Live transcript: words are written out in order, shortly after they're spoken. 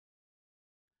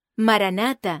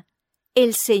Maranata,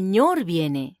 el Señor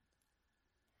viene.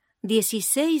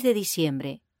 16 de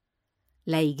diciembre.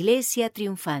 La iglesia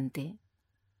triunfante.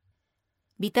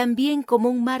 Vi también como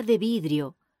un mar de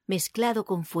vidrio mezclado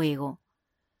con fuego,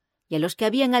 y a los que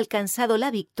habían alcanzado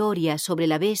la victoria sobre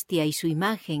la bestia y su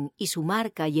imagen y su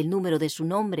marca y el número de su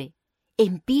nombre,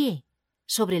 en pie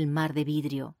sobre el mar de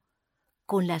vidrio,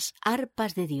 con las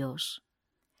arpas de Dios.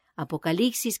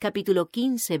 Apocalipsis capítulo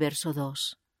 15, verso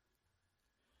 2.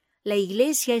 La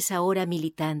iglesia es ahora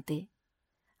militante.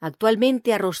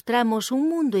 Actualmente arrostramos un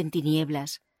mundo en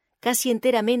tinieblas, casi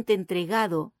enteramente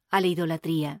entregado a la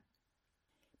idolatría.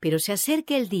 Pero se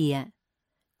acerca el día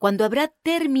cuando habrá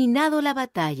terminado la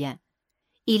batalla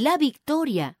y la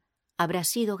victoria habrá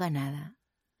sido ganada.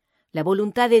 La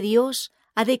voluntad de Dios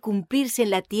ha de cumplirse en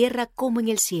la tierra como en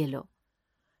el cielo.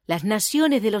 Las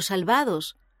naciones de los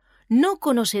salvados no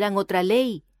conocerán otra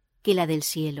ley que la del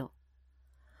cielo.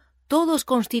 Todos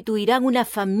constituirán una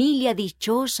familia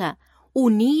dichosa,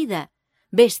 unida,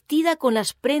 vestida con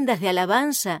las prendas de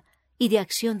alabanza y de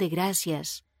acción de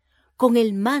gracias, con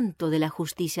el manto de la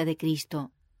justicia de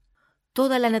Cristo.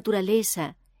 Toda la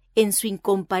naturaleza, en su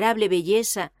incomparable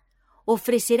belleza,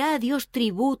 ofrecerá a Dios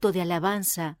tributo de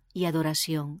alabanza y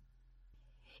adoración.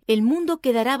 El mundo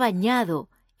quedará bañado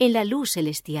en la luz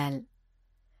celestial.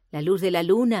 La luz de la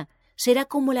luna será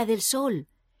como la del sol,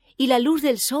 y la luz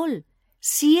del sol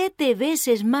 7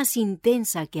 veces más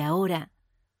intensa que ahora.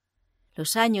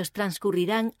 Los años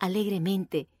transcurrirán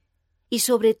alegremente, y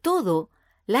sobre todo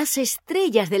las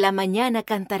estrellas de la mañana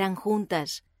cantarán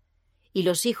juntas, y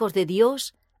los hijos de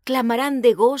Dios clamarán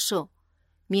de gozo,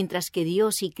 mientras que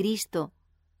Dios y Cristo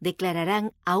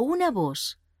declararán a una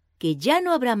voz que ya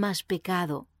no habrá más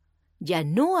pecado, ya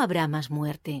no habrá más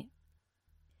muerte.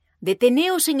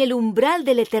 Deteneos en el umbral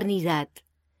de la eternidad,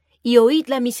 y oíd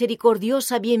la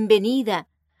misericordiosa bienvenida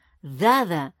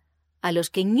dada a los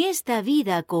que en esta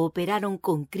vida cooperaron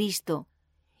con Cristo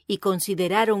y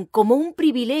consideraron como un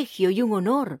privilegio y un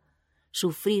honor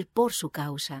sufrir por su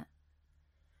causa.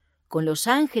 Con los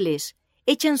ángeles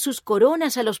echan sus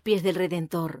coronas a los pies del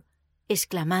Redentor,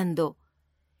 exclamando: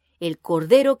 el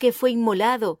Cordero que fue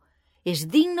inmolado es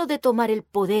digno de tomar el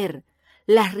poder,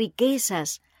 las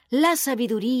riquezas, la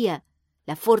sabiduría,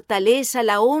 la fortaleza,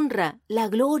 la honra, la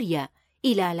gloria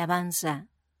y la alabanza.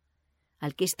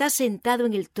 Al que está sentado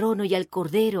en el trono y al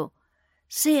Cordero,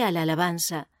 sea la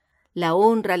alabanza, la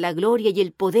honra, la gloria y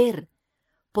el poder,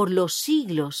 por los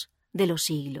siglos de los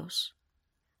siglos.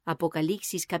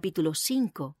 Apocalipsis capítulo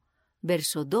 5,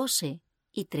 versos 12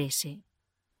 y 13.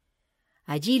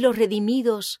 Allí los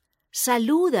redimidos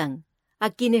saludan a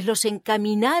quienes los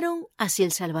encaminaron hacia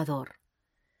el Salvador.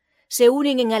 Se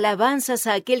unen en alabanzas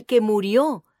a aquel que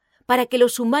murió para que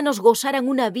los humanos gozaran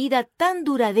una vida tan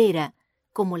duradera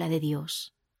como la de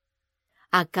Dios.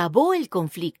 Acabó el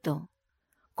conflicto.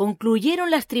 Concluyeron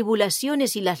las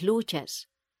tribulaciones y las luchas.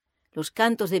 Los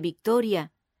cantos de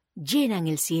victoria llenan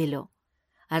el cielo,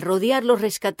 al rodear los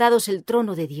rescatados el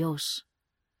trono de Dios.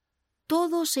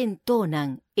 Todos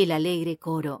entonan el alegre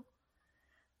coro: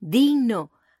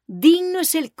 digno, digno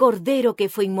es el Cordero que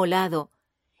fue inmolado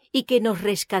y que nos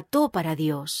rescató para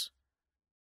Dios.